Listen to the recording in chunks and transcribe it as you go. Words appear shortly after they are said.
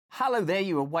Hello there,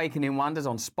 you Awakening Wonders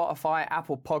on Spotify,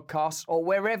 Apple Podcasts, or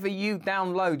wherever you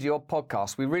download your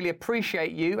podcasts. We really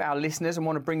appreciate you, our listeners, and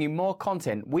want to bring you more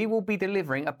content. We will be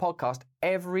delivering a podcast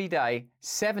every day,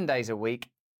 7 days a week.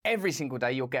 Every single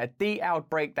day, you'll get a detailed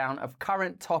breakdown of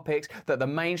current topics that the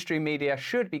mainstream media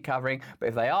should be covering, but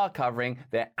if they are covering,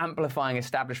 they're amplifying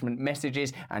establishment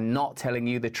messages and not telling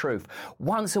you the truth.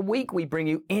 Once a week, we bring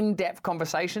you in-depth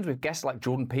conversations with guests like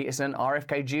Jordan Peterson,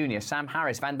 RFK Jr., Sam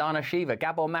Harris, Vandana Shiva,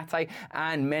 Gabor Mate,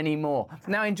 and many more.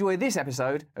 Now enjoy this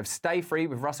episode of Stay Free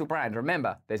with Russell Brand.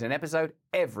 Remember, there's an episode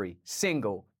every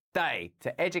single day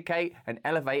to educate and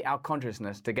elevate our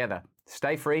consciousness together.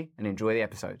 Stay free and enjoy the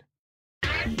episode.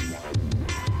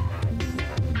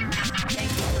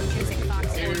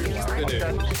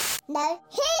 No,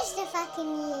 here's the fucking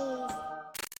news.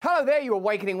 Hello there, you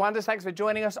Awakening Wonders. Thanks for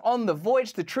joining us on the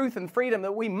voyage to truth and freedom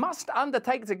that we must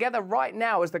undertake together right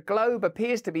now as the globe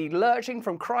appears to be lurching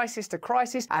from crisis to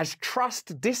crisis, as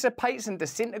trust dissipates and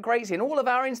disintegrates in all of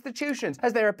our institutions,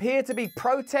 as there appear to be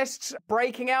protests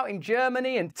breaking out in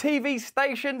Germany and TV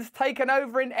stations taken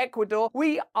over in Ecuador.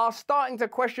 We are starting to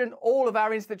question all of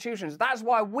our institutions. That's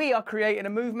why we are creating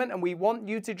a movement and we want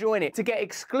you to join it. To get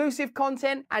exclusive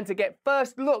content and to get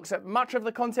first looks at much of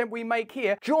the content we make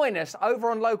here, join us over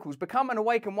on Locals. Become an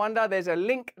Awaken Wonder. There's a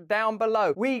link down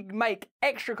below. We make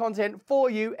extra content for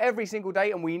you every single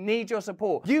day and we need your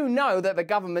support. You know that the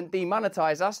government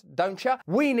demonetize us, don't you?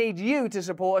 We need you to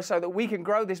support us so that we can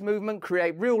grow this movement,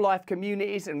 create real life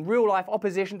communities and real life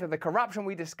opposition to the corruption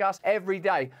we discuss every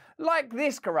day. Like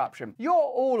this corruption. You're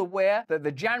all aware that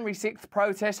the January 6th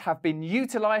protests have been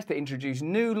utilized to introduce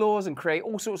new laws and create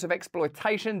all sorts of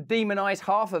exploitation, demonize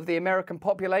half of the American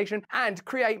population and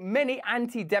create many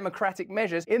anti-democratic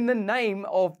measures in the name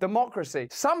of democracy.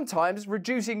 Sometimes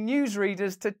reducing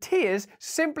newsreaders to tears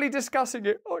simply discussing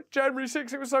it. Oh, January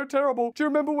 6th, it was so terrible. Do you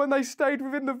remember when they stayed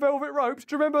within the velvet ropes?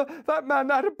 Do you remember that man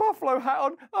that had a buffalo hat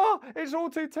on? Oh, it's all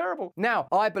too terrible. Now,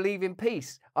 I believe in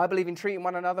peace. I believe in treating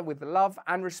one another with love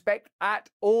and respect at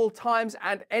all times,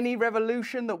 and any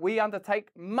revolution that we undertake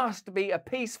must be a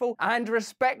peaceful and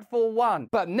respectful one.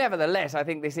 But nevertheless, I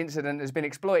think this incident has been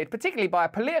exploited, particularly by a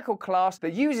political class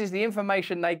that uses the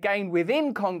information they gain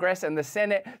within Congress and the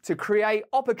Senate to create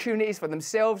opportunities for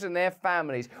themselves and their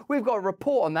families. We've got a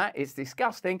report on that. It's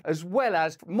disgusting, as well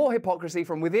as more hypocrisy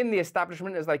from within the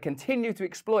establishment as they continue to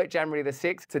exploit January the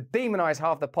 6th to demonize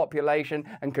half the population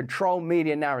and control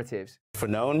media narratives. For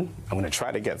known, I'm going to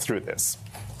try to get through this.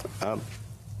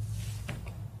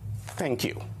 Thank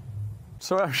you.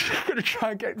 So I'm just going to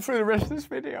try and get through the rest of this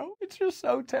video. It's just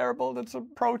so terrible that some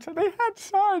protest. They had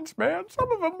signs, man.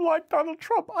 Some of them like Donald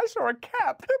Trump. I saw a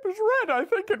cap. It was red. I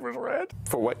think it was red.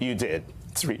 For what you did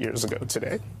 3 years ago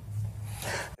today.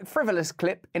 Frivolous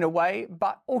clip in a way,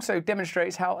 but also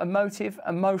demonstrates how emotive,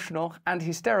 emotional and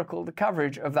hysterical the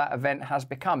coverage of that event has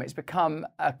become. It's become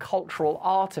a cultural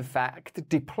artifact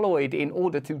deployed in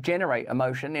order to generate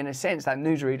emotion. In a sense, that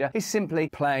newsreader is simply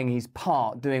playing his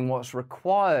part, doing what's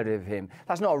required of him.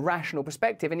 That's not a rational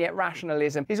perspective, and yet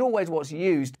rationalism is always what's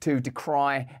used to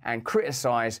decry and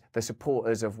criticize the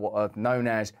supporters of what are known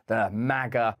as the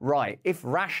MAGA right. If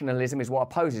rationalism is what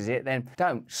opposes it, then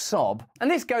don't sob.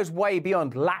 And this goes way beyond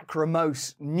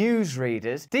lachrymose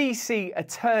newsreaders. DC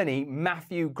Attorney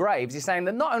Matthew Graves is saying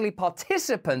that not only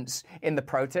participants in the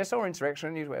protests or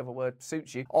insurrection, use whatever word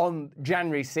suits you, on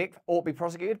January 6th ought to be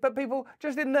prosecuted, but people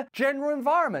just in the general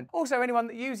environment. Also anyone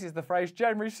that uses the phrase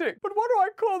January 6th. But what do I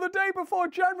call the day before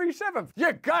January 7th?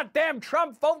 You goddamn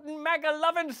Trump voting, MAGA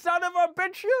loving son of a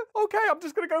bitch, you? Okay, I'm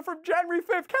just gonna go from January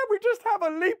 5th. Can't we just have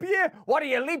a leap year? What are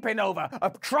you leaping over?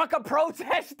 A trucker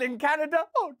protest in Canada?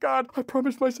 Oh God, I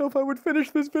promised myself I would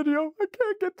finish this video. I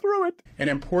can't get through it. An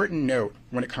important note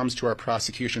when it comes to our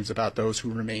prosecutions about those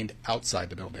who remained outside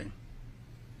the building.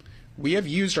 We have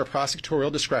used our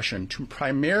prosecutorial discretion to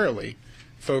primarily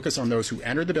focus on those who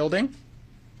entered the building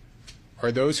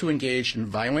or those who engaged in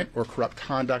violent or corrupt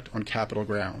conduct on Capitol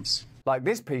grounds. Like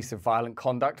this piece of violent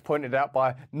conduct pointed out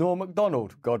by Norm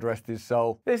Macdonald, God rest his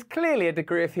soul. There's clearly a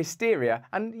degree of hysteria,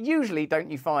 and usually, don't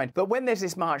you find, that when there's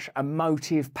this much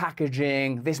emotive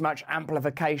packaging, this much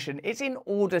amplification, it's in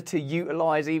order to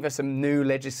utilise either some new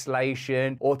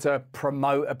legislation or to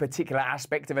promote a particular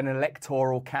aspect of an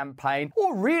electoral campaign,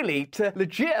 or really to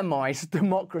legitimise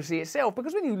democracy itself.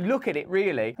 Because when you look at it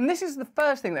really, and this is the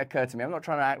first thing that occurred to me, I'm not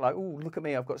trying to act like, oh, look at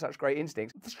me, I've got such great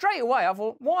instincts. Straight away, I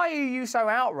thought, why are you so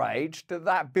outraged that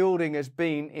that building has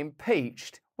been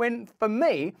impeached, when for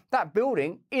me that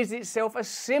building is itself a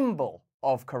symbol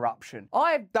of corruption.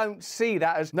 I don't see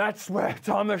that as that's where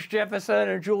Thomas Jefferson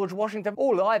and George Washington.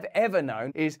 All I've ever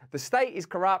known is the state is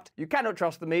corrupt, you cannot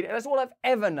trust the media. That's all I've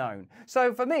ever known.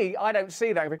 So for me, I don't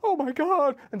see that and think, oh my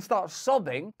God, and start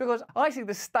sobbing, because I see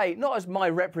the state not as my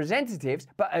representatives,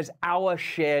 but as our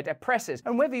shared oppressors.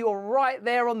 And whether you're right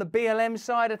there on the BLM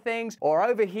side of things or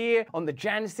over here on the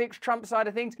Jan 6 Trump side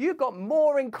of things, you've got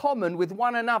more in common with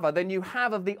one another than you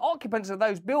have of the occupants of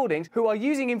those buildings who are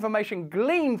using information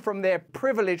gleaned from their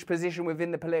privileged position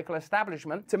within the political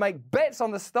establishment to make bets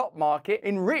on the stock market,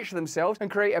 enrich themselves,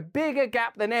 and create a bigger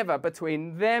gap than ever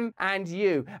between them and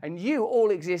you. And you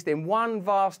all exist in one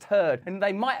vast herd, and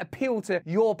they might appeal to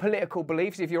your political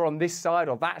beliefs if you're on this side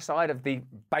or that side of the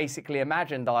basically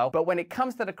imagined aisle, but when it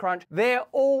comes to the crunch, they're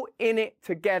all in it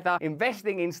together,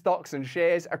 investing in stocks and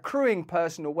shares, accruing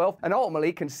personal wealth, and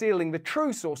ultimately concealing the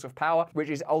true source of power, which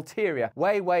is ulterior,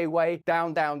 way, way, way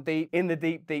down, down deep in the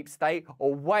deep, deep state,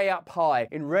 or way up high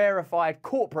in rarefied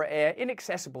corporate air,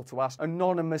 inaccessible to us,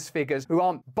 anonymous figures who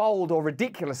aren't bold or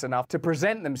ridiculous enough to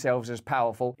present themselves as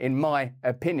powerful, in my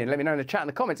opinion. Let me know in the chat in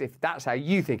the comments if that's how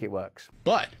you think it works.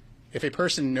 But if a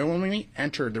person knowingly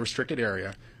entered the restricted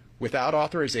area without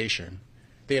authorization,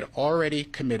 they had already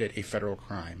committed a federal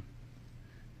crime.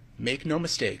 Make no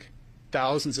mistake,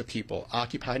 thousands of people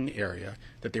occupied an area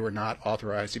that they were not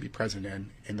authorized to be present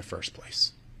in the first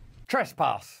place.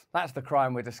 Trespass. That's the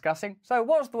crime we're discussing. So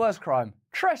what's the worst crime?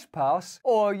 Trespass,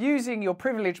 or using your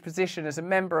privileged position as a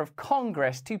member of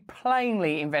Congress to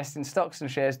plainly invest in stocks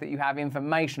and shares that you have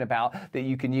information about that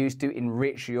you can use to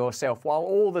enrich yourself, while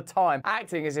all the time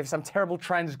acting as if some terrible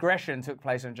transgression took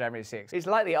place on January 6th. It's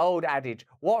like the old adage,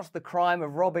 what's the crime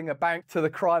of robbing a bank to the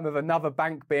crime of another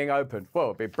bank being opened? Well,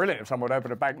 it'd be brilliant if someone would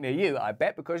open a bank near you, I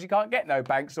bet, because you can't get no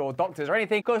banks or doctors or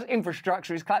anything, because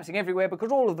infrastructure is collapsing everywhere,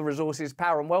 because all of the resources,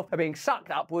 power and wealth are being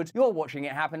sucked upwards. You're watching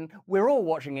it happen. We're all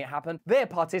watching it happen. They're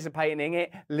participating in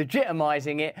it,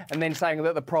 legitimizing it, and then saying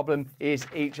that the problem is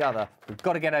each other. We've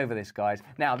got to get over this, guys.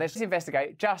 Now, let's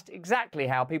investigate just exactly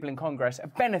how people in Congress are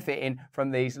benefiting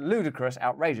from these ludicrous,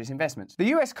 outrageous investments. The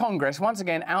US Congress once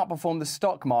again outperformed the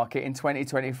stock market in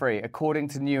 2023, according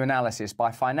to new analysis by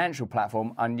financial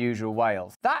platform Unusual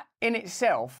Whales. That in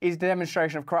itself is the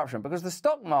demonstration of corruption, because the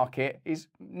stock market is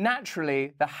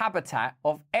naturally the habitat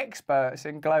of experts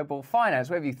in global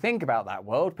finance. Whether you think about that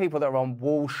world, people that are on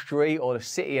Wall Street or the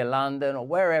City of London or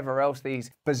wherever else these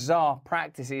bizarre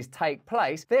practices take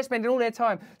place, they're spending all their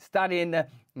time studying the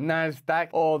NASDAQ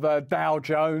or the Dow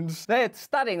Jones. They're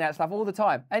studying that stuff all the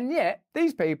time. And yet,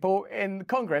 these people in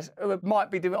Congress, who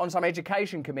might be doing it on some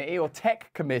education committee or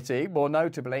tech committee, more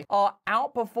notably, are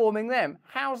outperforming them.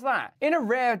 How's that? In a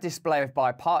rare display of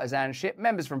bipartisanship,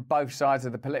 members from both sides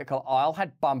of the political aisle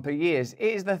had bumper years.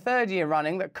 It is the third year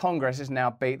running that Congress has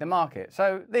now beat the market.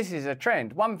 So this is a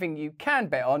trend. One thing you can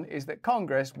bet on is that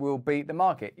Congress will beat the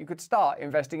market. You could start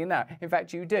investing in that. In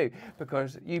fact, you do,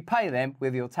 because you pay them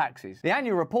with your taxes. The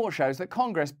annual report shows that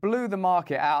Congress blew the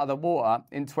market out of the water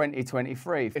in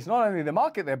 2023. It's not only the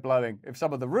market they're blowing. If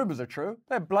some of the rumours are true,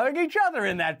 they're blowing each other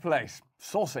in that place.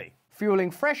 Saucy.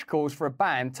 Fueling fresh calls for a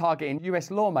ban targeting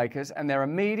US lawmakers and their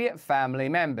immediate family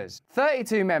members.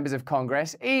 32 members of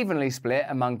Congress, evenly split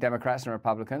among Democrats and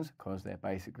Republicans, because they're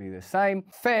basically the same,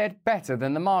 fared better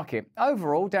than the market.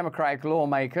 Overall, Democratic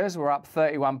lawmakers were up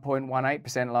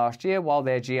 31.18% last year, while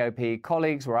their GOP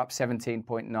colleagues were up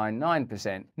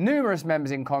 17.99%. Numerous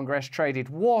members in Congress traded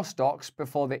war stocks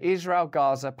before the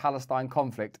Israel-Gaza-Palestine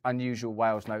conflict, Unusual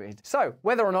Whales noted. So,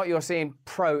 whether or not you're seeing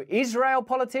pro-Israel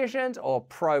politicians or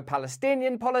pro-Palestinian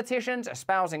politicians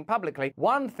espousing publicly,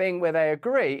 one thing where they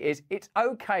agree is it's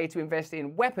okay to invest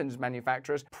in weapons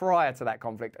manufacturers prior to that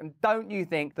conflict. And don't you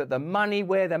think that the money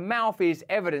where the mouth is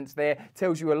evidence there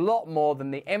tells you a lot more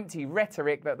than the empty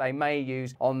rhetoric that they may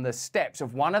use on the steps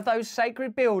of one of those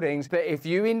sacred buildings that if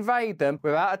you invade them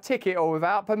without a ticket or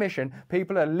without permission,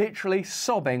 people are literally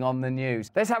sobbing on the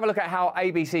news. Let's have a look at how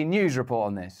ABC News report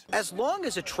on this. As long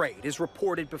as a trade is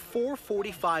reported before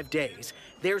 45 days,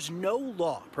 there's no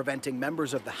law preventing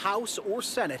members of the House or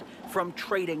Senate from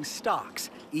trading stocks,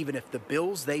 even if the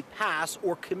bills they pass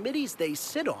or committees they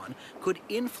sit on could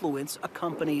influence a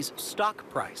company's stock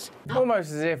price.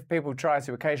 Almost as if people try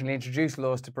to occasionally introduce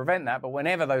laws to prevent that, but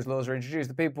whenever those laws are introduced,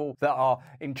 the people that are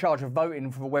in charge of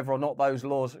voting for whether or not those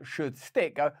laws should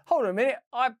stick go, hold on a minute,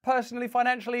 I personally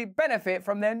financially benefit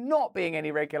from there not being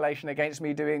any regulation against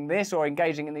me doing this or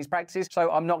engaging in these practices, so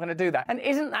I'm not going to do that. And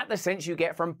isn't that the sense you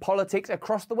get from politics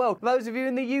across the world? Those of you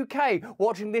in the UK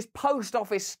watching this post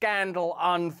office scandal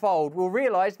unfold will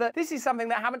realise that this is something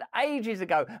that happened ages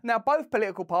ago. Now, both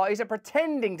political parties are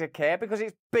pretending to care because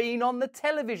it's been on the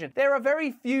television. There are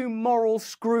very few moral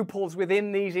scruples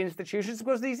within these institutions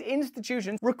because these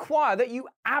institutions require that you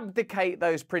abdicate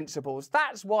those principles.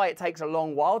 That's why it takes a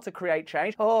long while to create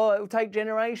change. Oh, it will take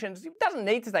generations. It doesn't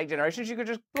need to take generations. You could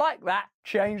just, like that,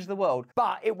 change the world.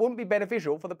 But it wouldn't be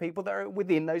beneficial for the people that are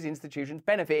within those institutions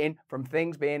benefiting from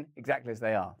things being exactly as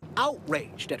they are.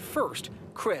 Outraged at first,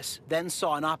 Chris then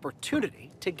saw an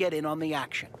opportunity to get in on the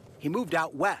action. He moved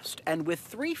out west and with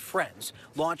 3 friends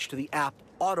launched the app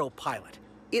Autopilot.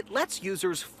 It lets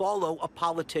users follow a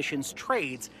politician's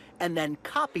trades and then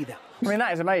copy them. I mean,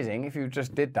 that is amazing. If you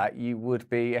just did that, you would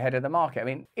be ahead of the market. I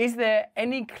mean, is there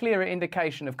any clearer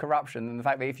indication of corruption than the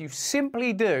fact that if you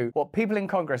simply do what people in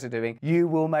Congress are doing, you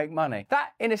will make money?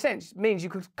 That, in a sense, means you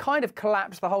could kind of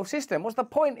collapse the whole system. What's the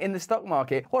point in the stock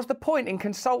market? What's the point in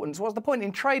consultants? What's the point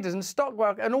in traders and stock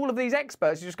market and all of these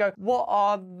experts? You just go, what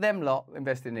are them lot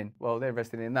investing in? Well, they're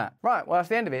investing in that. Right, well, that's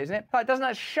the end of it, isn't it? But doesn't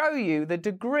that show you the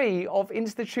degree of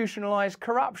institutionalized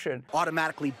corruption?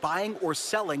 Automatically buying or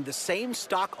selling the same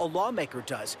stock a lawmaker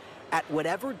does at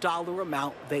whatever dollar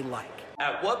amount they like.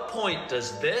 At what point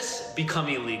does this become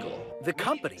illegal? The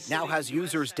company now has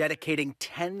users dedicating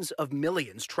tens of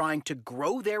millions trying to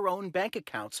grow their own bank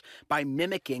accounts by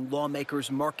mimicking lawmakers'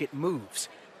 market moves.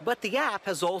 But the app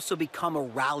has also become a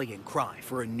rallying cry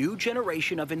for a new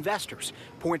generation of investors,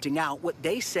 pointing out what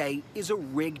they say is a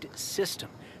rigged system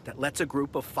that lets a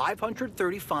group of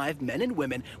 535 men and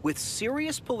women with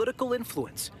serious political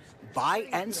influence buy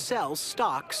and sell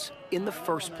stocks in the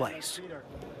first place.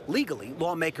 Legally,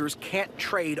 lawmakers can't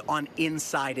trade on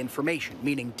inside information,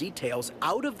 meaning details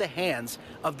out of the hands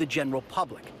of the general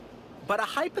public. But a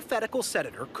hypothetical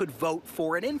senator could vote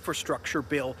for an infrastructure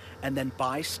bill and then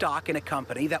buy stock in a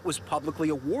company that was publicly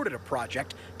awarded a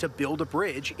project to build a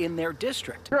bridge in their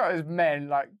district. There are those men,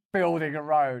 like, building a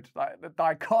road, like the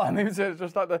dichotomy is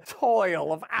just like the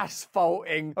toil of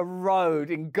asphalting a road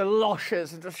in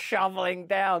galoshes and just shoveling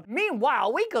down.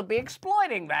 Meanwhile, we could be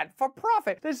exploiting that for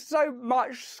profit. There's so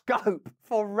much scope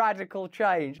for radical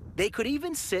change. They could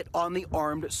even sit on the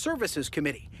Armed Services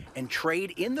Committee and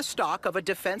trade in the stock of a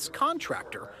defense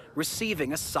contractor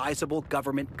receiving a sizable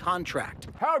government contract.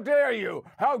 How dare you?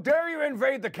 How dare you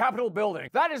invade the Capitol building?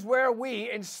 That is where we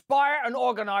inspire and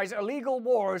organize illegal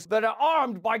wars that are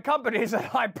armed by companies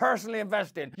that I personally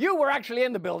invest in. You were actually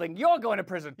in the building. You're going to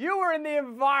prison. You were in the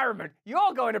environment.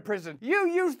 You're going to prison. You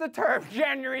used the term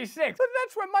January 6th, but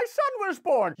that's when my son was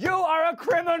born. You are a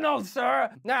criminal, sir.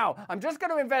 Now, I'm just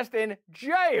going to invest in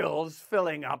jails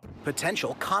filling up.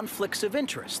 Potential conflicts of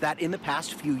interest that in the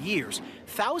past few years,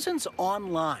 thousands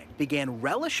online began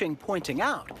relishing pointing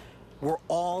out were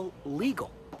all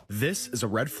legal. This is a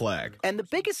red flag. And the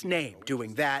biggest name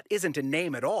doing that isn't a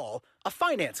name at all, a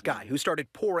finance guy who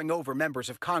started poring over members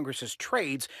of Congress's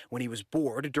trades when he was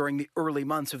bored during the early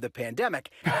months of the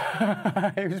pandemic.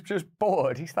 He was just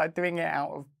bored. He started doing it out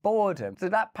of boredom. So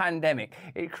that pandemic,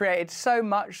 it created so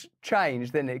much change,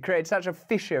 didn't it? It created such a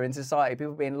fissure in society,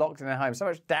 people being locked in their homes, so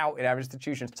much doubt in our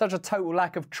institutions, such a total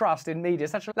lack of trust in media,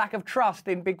 such a lack of trust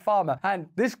in Big Pharma. And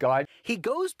this guy... He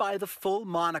goes by the full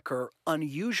moniker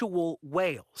Unusual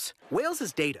Whales.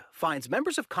 Whales' data finds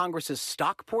members of Congress's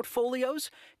stock portfolios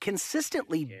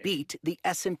consistently beat the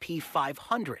S&P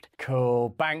 500.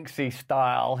 Cool, Banksy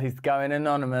style. He's going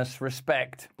anonymous.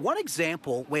 Respect. One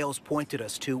example Wales pointed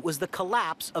us to was the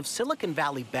collapse of Silicon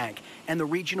Valley Bank and the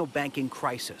regional banking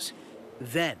crisis.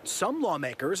 Then, some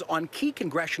lawmakers on key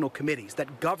congressional committees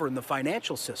that govern the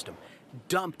financial system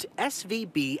dumped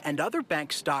SVB and other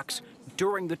bank stocks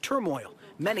during the turmoil,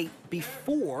 many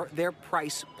before their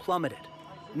price plummeted.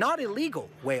 Not illegal,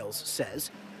 Wales says,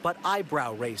 but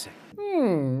eyebrow-raising.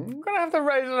 I'm going to have to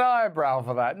raise an eyebrow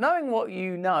for that. Knowing what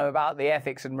you know about the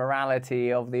ethics and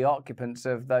morality of the occupants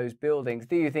of those buildings,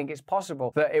 do you think it's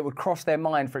possible that it would cross their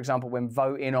mind, for example, when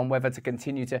voting on whether to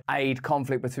continue to aid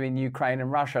conflict between Ukraine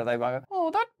and Russia, they might go,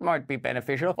 oh, that might be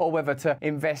beneficial, or whether to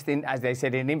invest in, as they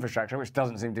said, in infrastructure, which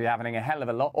doesn't seem to be happening a hell of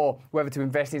a lot, or whether to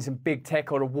invest in some big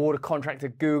tech or award a contract to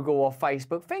Google or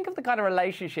Facebook. Think of the kind of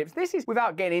relationships. This is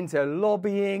without getting into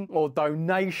lobbying or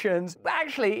donations.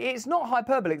 Actually, it's not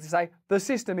hyperbolic to say the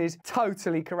system is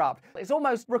totally corrupt. It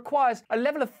almost requires a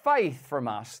level of faith from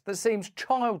us that seems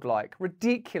childlike,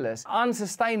 ridiculous,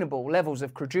 unsustainable levels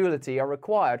of credulity are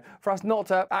required for us not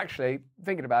to actually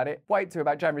thinking about it, wait till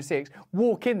about January 6th,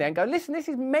 walk in there and go, listen, this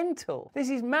is mental. This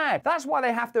is mad. That's why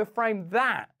they have to frame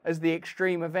that as the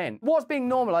extreme event. What's being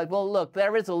normalized? Well, look,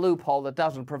 there is a loophole that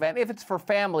doesn't prevent. If it's for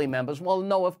family members, well,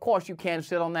 no, of course you can't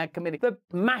sit on that committee. The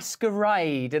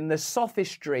masquerade and the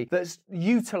sophistry that's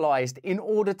utilized in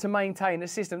order to maintain a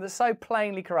system that's so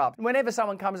plainly corrupt. Whenever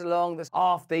someone comes along that's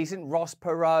half-decent, Ross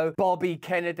Perot, Bobby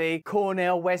Kennedy,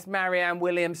 Cornel West, Marianne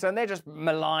Williamson, they're just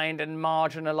maligned and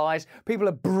marginalized. People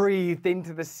are breathed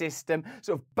into the system,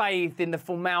 sort of bathed in the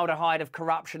formaldehyde of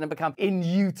corruption and become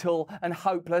inutile and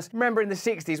hopeless. Remember in the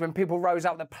 60s when people rose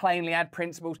up that plainly had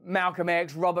principles, Malcolm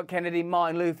X, Robert Kennedy,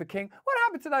 Martin Luther King? What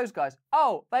happened to those guys?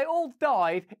 Oh, they all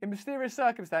died in mysterious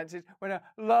circumstances when a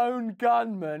lone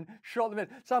gunman shot them in.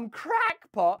 Some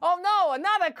crackpot. Oh no,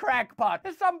 another crackpot.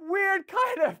 There's some weird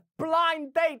kind of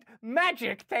blind date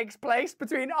magic takes place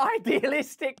between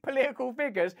idealistic political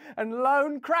figures and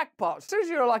lone crackpots. As soon as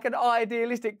you're like an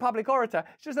idealistic public orator,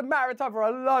 it's just a matter of time for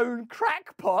a lone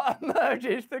crackpot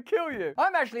emerges to kill you.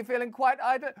 I'm actually feeling quite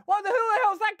who the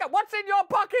hell's that guy? What's in your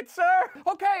pocket, sir?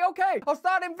 Okay, I'll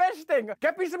start investing.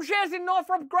 Get me some shares in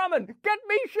Northrop Grumman. Get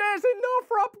me shares in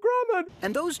Northrop Grumman.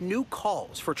 And those new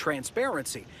calls for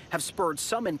transparency have spurred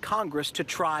some in Congress to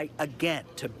try again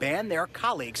to ban their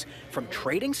colleagues from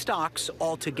trading stocks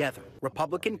altogether.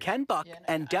 Republican Ken Buck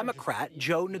and Democrat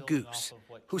Joe Neguse,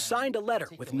 who signed a letter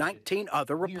with 19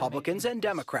 other Republicans and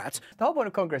Democrats. The whole point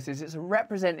of Congress is it's a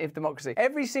representative democracy.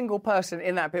 Every single person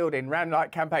in that building ran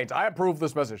like campaigns. I approve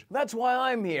this message. That's why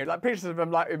I'm here. Like pictures of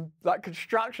them like in like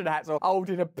construction hats or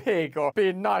holding a pig or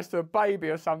being nice to a baby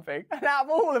or something. And out of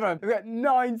all of them, we've got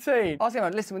 19. I was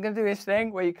saying, listen, we're going to do this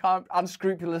thing where you can't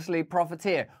unscrupulously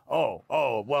profiteer. Oh,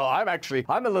 well,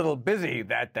 I'm a little busy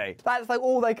that day. That's like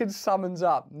all they can summons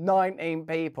up. 19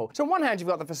 people. So on one hand, you've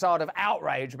got the facade of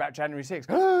outrage about January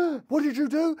 6th. What did you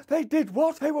do? They did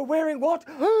what? They were wearing what?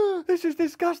 This is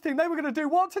disgusting. They were going to do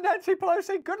what to Nancy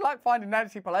Pelosi? Good luck finding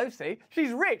Nancy Pelosi.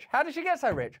 She's rich. How did she get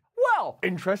so rich? Well,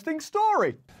 interesting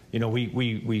story. You know,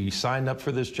 we signed up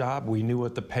for this job. We knew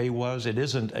what the pay was. It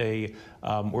isn't a,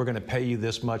 we're going to pay you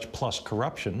this much plus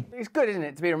corruption. It's good, isn't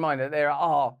it, to be reminded that there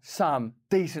are some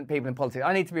decent people in politics.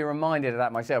 I need to be reminded of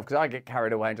that myself because I get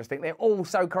carried away and just think they're all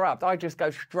so corrupt. I just go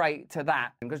straight to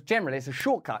that because generally it's a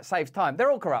shortcut, saves time.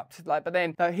 They're all corrupt. But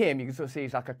then him, you can sort of see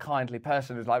he's like a kindly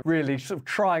person who's like really sort of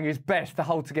trying his best to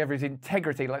hold together his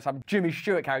integrity, like some Jimmy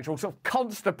Stewart character, all sort of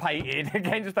constipated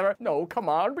against the. No, come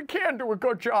on, we can do a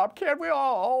good job, can't we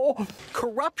all?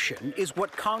 Corruption is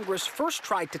what Congress first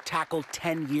tried to tackle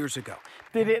 10 years ago.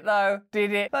 Did it, though?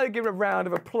 Did it? Let's give it a round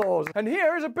of applause. And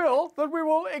here is a bill that we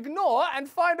will ignore and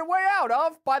find a way out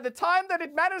of by the time that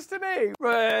it matters to me.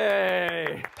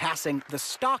 Hooray! Passing the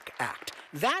Stock Act.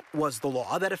 That was the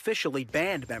law that officially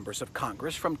banned members of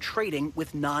Congress from trading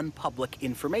with non-public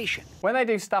information. When they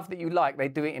do stuff that you like, they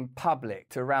do it in public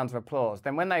to rounds of applause.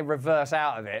 Then when they reverse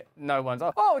out of it, no one's,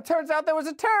 oh, it turns out there was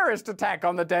a terrorist attack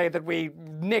on the day that we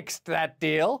nixed that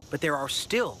deal. But there are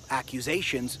still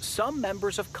accusations some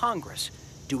members of Congress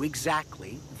do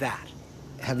exactly that.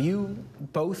 Have you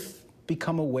both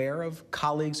become aware of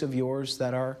colleagues of yours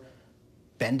that are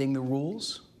bending the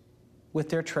rules with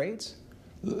their trades?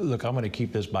 Look, I'm going to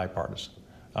keep this bipartisan.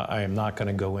 I am not going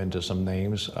to go into some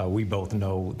names. We both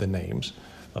know the names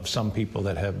of some people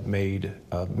that have made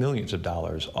millions of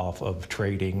dollars off of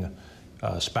trading,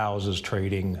 spouses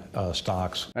trading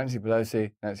stocks. Nancy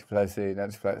Pelosi, Nancy Pelosi,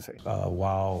 Nancy Pelosi.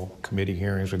 While committee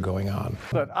hearings are going on.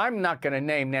 Look, I'm not going to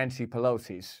name Nancy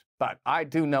Pelosi's, but I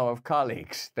do know of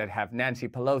colleagues that have Nancy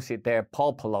Pelosi, their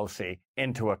Paul Pelosi,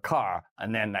 into a car,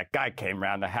 and then that guy came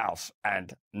around the house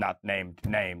and, not named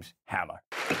names, Hammer.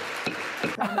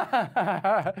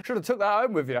 Should have took that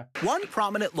home with you. One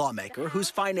prominent lawmaker whose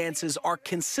finances are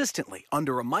consistently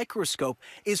under a microscope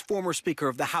is former Speaker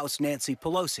of the House Nancy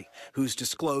Pelosi, who's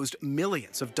disclosed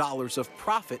millions of dollars of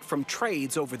profit from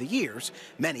trades over the years,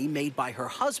 many made by her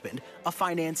husband, a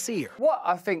financier. What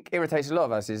I think irritates a lot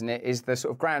of us, isn't it, is the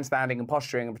sort of grandstanding and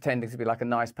posturing and pretending to be like a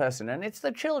nice person. And it's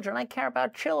the children. I care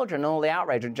about children. All the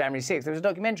outrage on January 6th. There was a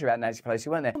documentary about Nancy Pelosi,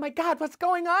 wasn't there? Oh my God, what's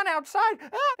going on outside?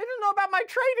 They don't know about my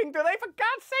trading, do they? For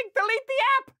God's sake, delete the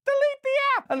app! Delete the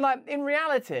app! And like, in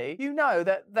reality, you know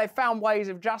that they found ways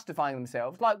of justifying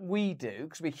themselves, like we do,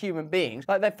 because we're human beings.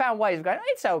 Like, they found ways of going,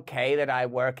 it's okay that I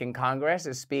work in Congress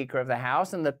as Speaker of the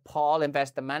House and that Paul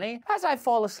invests the money. As I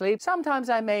fall asleep, sometimes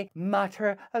I may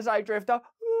mutter as I drift off,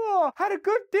 oh, had a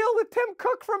good deal with Tim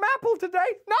Cook from Apple today.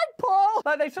 Night, Paul.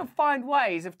 Like, they sort of find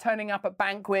ways of turning up at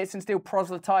banquets and still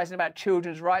proselytizing about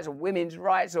children's rights or women's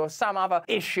rights or some other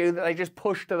issue that they just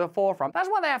push to the forefront. That's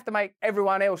why they have to make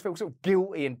everyone else feel sort of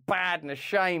guilty and bad and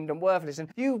ashamed and worthless, and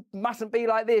you mustn't be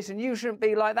like this and you shouldn't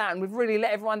be like that, and we've really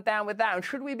let everyone down with that, and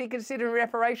should we be considering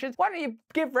reparations? Why don't you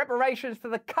give reparations to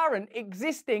the current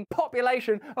existing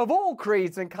population of all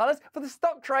creeds and colours for the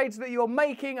stock trades that you're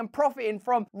making and profiting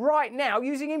from right now,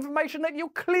 using information that you're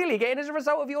clearly getting as a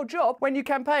result of your job when you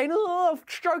campaign, oh, I'm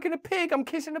stroking a pig, I'm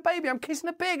kissing a baby, I'm kissing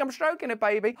a pig, I'm stroking a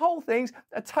baby. Whole thing's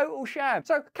a total sham.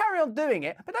 So carry on doing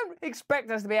it, but don't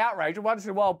expect us to be outraged once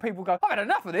in a while people go, I've had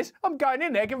enough of this, I'm going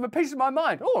in there, give them a piece of my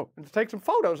mind. Oh, and take some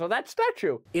photos of that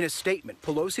statue. In a statement,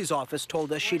 Pelosi's office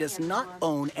told us she does not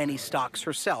own any stocks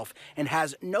herself and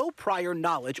has no prior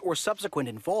knowledge or subsequent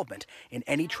involvement in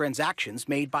any transactions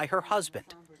made by her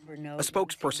husband. A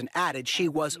spokesperson added she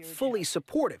was fully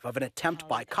supportive of an attempt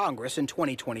by Congress in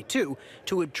 2022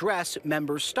 to address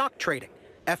members' stock trading,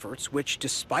 efforts which,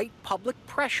 despite public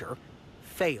pressure,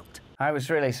 failed. I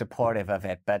was really supportive of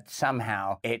it, but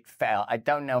somehow it failed. I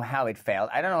don't know how it failed.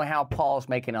 I don't know how Paul's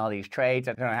making all these trades.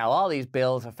 I don't know how all these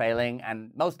bills are failing,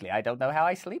 and mostly I don't know how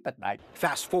I sleep at night.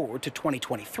 Fast forward to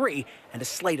 2023, and a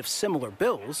slate of similar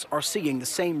bills are seeing the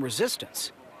same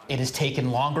resistance. It has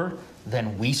taken longer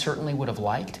than we certainly would have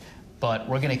liked, but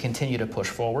we're going to continue to push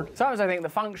forward. Sometimes I think the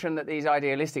function that these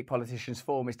idealistic politicians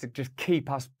form is to just keep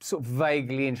us sort of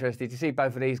vaguely interested. You see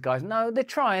both of these guys, no, they're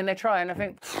trying. I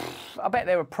think, I bet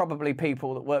there were probably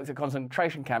people that worked at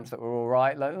concentration camps that were all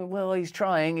right. Like, well, he's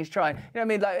trying. You know what I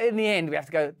mean? Like, in the end, we have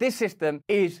to go, this system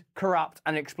is corrupt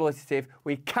and exploitative.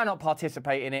 We cannot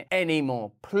participate in it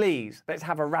anymore. Please, let's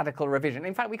have a radical revision.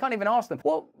 In fact, we can't even ask them.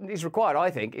 What is required, I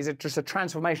think, is just a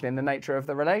transformation in the nature of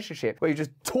the relationship, where you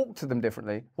just talk to them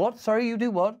differently. What? Sorry, you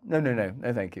do what? No,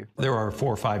 thank you. There are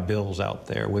 4 or 5 bills out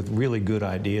there with really good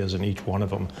ideas in each one of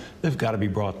them. They've got to be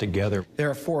brought together. There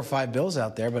are 4 or 5 bills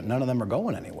out there, but none of them are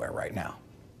going anywhere right now.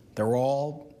 They're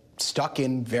all stuck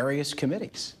in various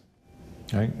committees.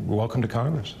 Right. Welcome to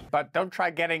Congress. But don't try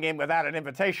getting in without an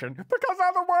invitation, because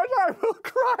otherwise I will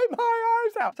cry my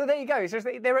eyes out. So there you go. It's just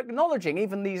they're acknowledging,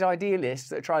 even these idealists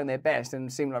that are trying their best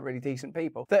and seem like really decent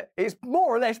people, that it's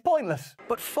more or less pointless.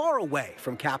 But far away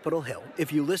from Capitol Hill,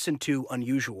 if you listen to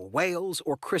Unusual Whales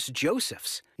or Chris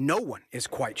Josephs, no one is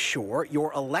quite sure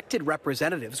your elected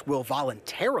representatives will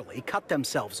voluntarily cut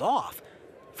themselves off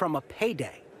from a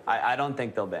payday. I don't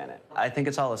think they'll ban it. I think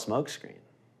it's all a smokescreen.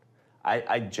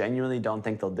 I genuinely don't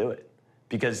think they'll do it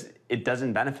because it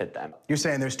doesn't benefit them. You're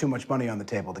saying there's too much money on the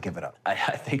table to give it up? I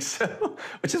think so,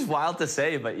 which is wild to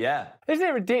say, but yeah. Isn't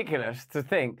it ridiculous to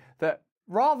think that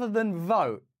rather than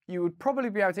vote, you would probably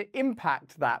be able to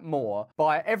impact that more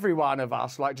by every one of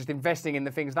us, like just investing in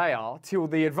the things they are, till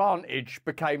the advantage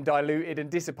became diluted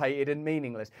and dissipated and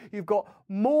meaningless. You've got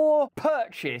more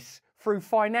purchase through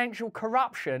financial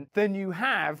corruption than you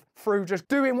have through just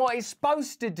doing what it's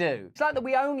supposed to do. It's like that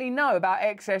we only know about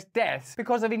excess deaths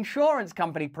because of insurance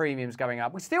company premiums going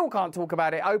up. We still can't talk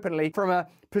about it openly from a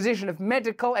position of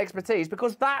medical expertise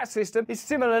because that system is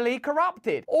similarly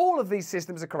corrupted. All of these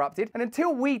systems are corrupted, and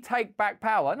until we take back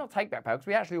power, not take back power because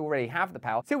we actually already have the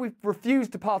power, until we refuse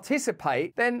to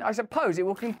participate, then I suppose it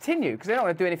will continue because they're not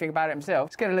going to do anything about it themselves.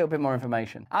 Let's get a little bit more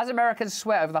information. As Americans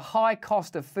sweat over the high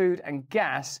cost of food and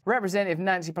gas, Representative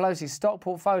Nancy Pelosi's stock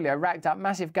portfolio racked up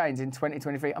massive gains in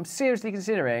 2023. I'm seriously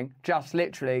considering just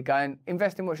literally going,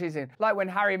 invest in what she's in. Like when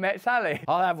Harry met Sally.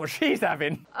 I'll have what she's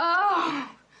having.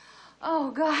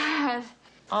 Oh, God.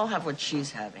 I'll have what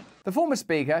she's having. The former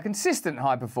speaker, a consistent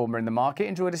high performer in the market,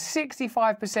 enjoyed a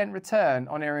 65% return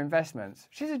on her investments.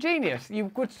 She's a genius. You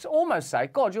could almost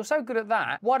say, God, you're so good at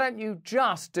that. Why don't you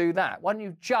just do that? Why don't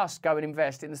you just go and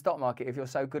invest in the stock market if you're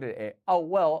so good at it? Oh,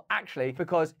 well, actually,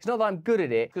 because it's not that I'm good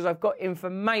at it, because I've got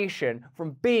information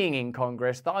from being in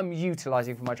Congress that I'm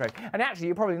utilising for my trade. And actually,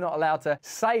 you're probably not allowed to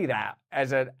say that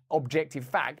as an objective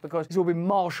fact because it's all been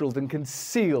marshalled and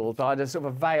concealed behind a sort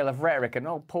of a veil of rhetoric. And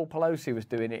Paul Pelosi was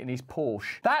doing it in his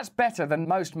Porsche. That's better than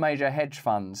most major hedge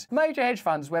funds. Major hedge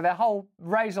funds where their whole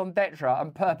raison d'etre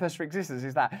and purpose for existence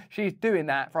is that she's doing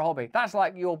that for a hobby. That's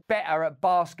like you're better at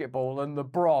basketball than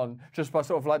LeBron just by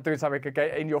sort of like doing something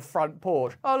in your front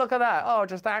porch. Oh, look at that. Oh,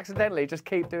 just accidentally, just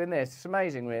keep doing this. It's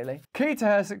amazing, really. Key to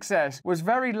her success was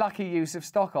very lucky use of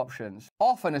stock options,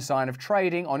 often a sign of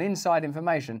trading on inside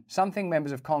information, something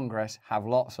members of Congress have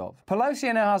lots of. Pelosi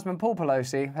and her husband Paul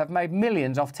Pelosi have made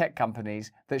millions off tech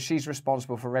companies that she's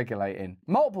responsible for regulating.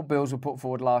 Multiple Multiple bills were put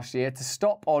forward last year to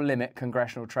stop or limit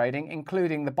congressional trading,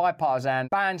 including the bipartisan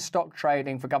Ban Stock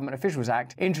Trading for Government Officials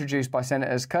Act, introduced by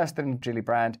Senators Kirsten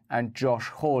Gillibrand and Josh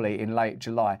Hawley in late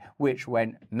July, which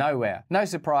went nowhere. No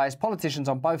surprise, politicians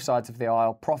on both sides of the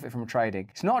aisle profit from trading.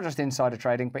 It's not just insider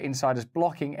trading, but insiders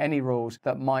blocking any rules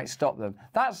that might stop them.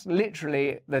 That's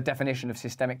literally the definition of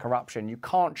systemic corruption. You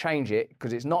can't change it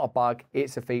because it's not a bug,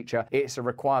 it's a feature, it's a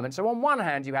requirement. So on one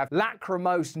hand, you have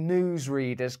lachrymose news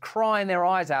readers crying their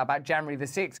eyes out about January the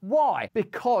 6th. Why?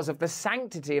 Because of the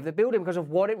sanctity of the building, because of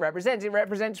what it represents. It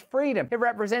represents freedom. It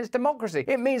represents democracy.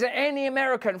 It means that any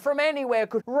American from anywhere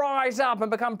could rise up and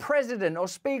become president or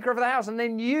speaker of the House, and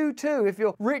then you too, if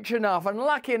you're rich enough and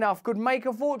lucky enough, could make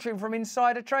a fortune from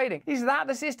insider trading. Is that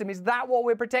the system? Is that what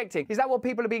we're protecting? Is that what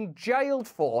people are being jailed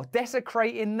for?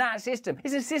 Desecrating that system?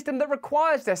 It's a system that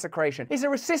requires desecration. It's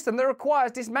a system that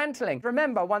requires dismantling.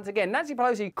 Remember, once again, Nancy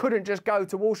Pelosi couldn't just go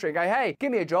to Wall Street and go, hey,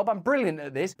 give me a job, I'm brilliant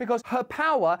at this, because her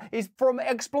power is from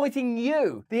exploiting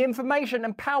you. The information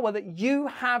and power that you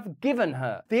have given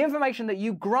her. The information that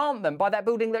you grant them by that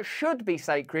building that should be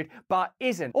sacred, but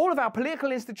isn't. All of our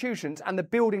political institutions and the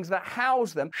buildings that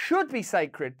house them should be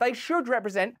sacred. They should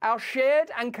represent our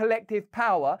shared and collective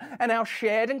power and our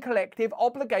shared and collective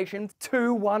obligations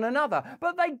to one another.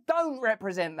 But they don't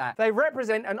represent that. They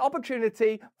represent an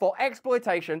opportunity for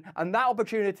exploitation, and that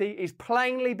opportunity is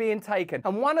plainly being taken.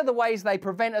 And one of the ways they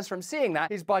prevent us from seeing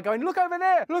that is by going, look over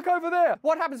there, look over there.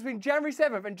 What happens between January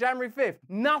 7th and January 5th?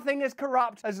 Nothing as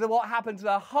corrupt as what happens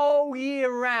the whole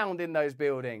year round in those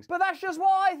buildings. But that's just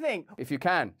what I think. If you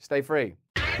can, stay free.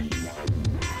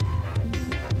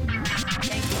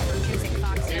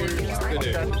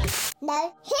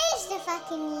 No, here's the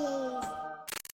fucking news.